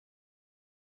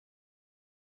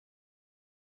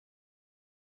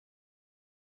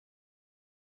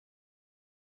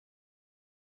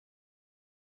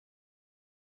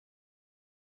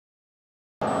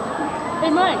Hey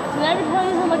Mike, did I ever tell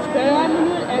you how much better I'm than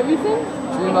you at everything?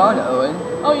 Dream on, Owen.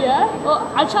 Oh yeah?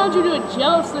 Well, I challenge you to a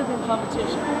Jello slurping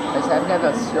competition. I just happen to have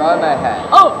a straw in my hat.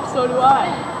 Oh, so do I.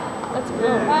 Let's go.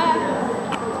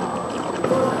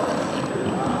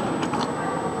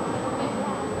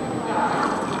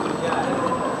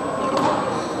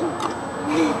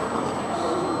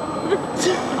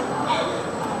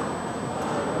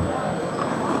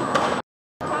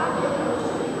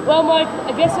 Well, Mike,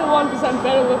 I guess I won because I'm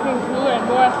better looking, cooler, and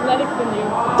more athletic than you.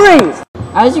 Freeze!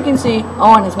 As you can see,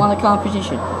 Owen has won the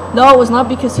competition. No, it was not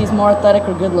because he's more athletic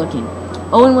or good looking.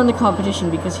 Owen won the competition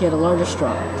because he had a larger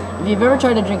straw. If you've ever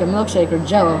tried to drink a milkshake or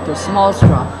Jello through a small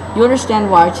straw, you understand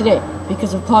why today.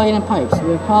 Because of clogging in pipes,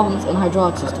 we have problems in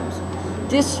hydraulic systems.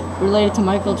 This related to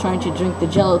Michael trying to drink the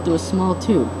Jello through a small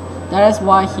tube. That is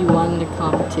why he won the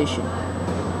competition.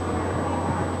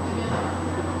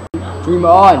 Dream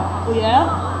on. Oh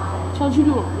yeah? Challenge you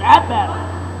to a rap battle.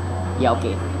 Yeah,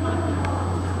 okay.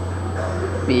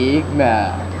 Big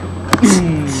Mac.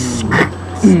 Big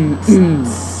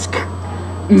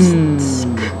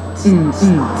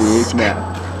Mac.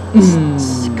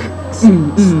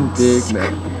 Big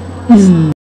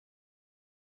Mac.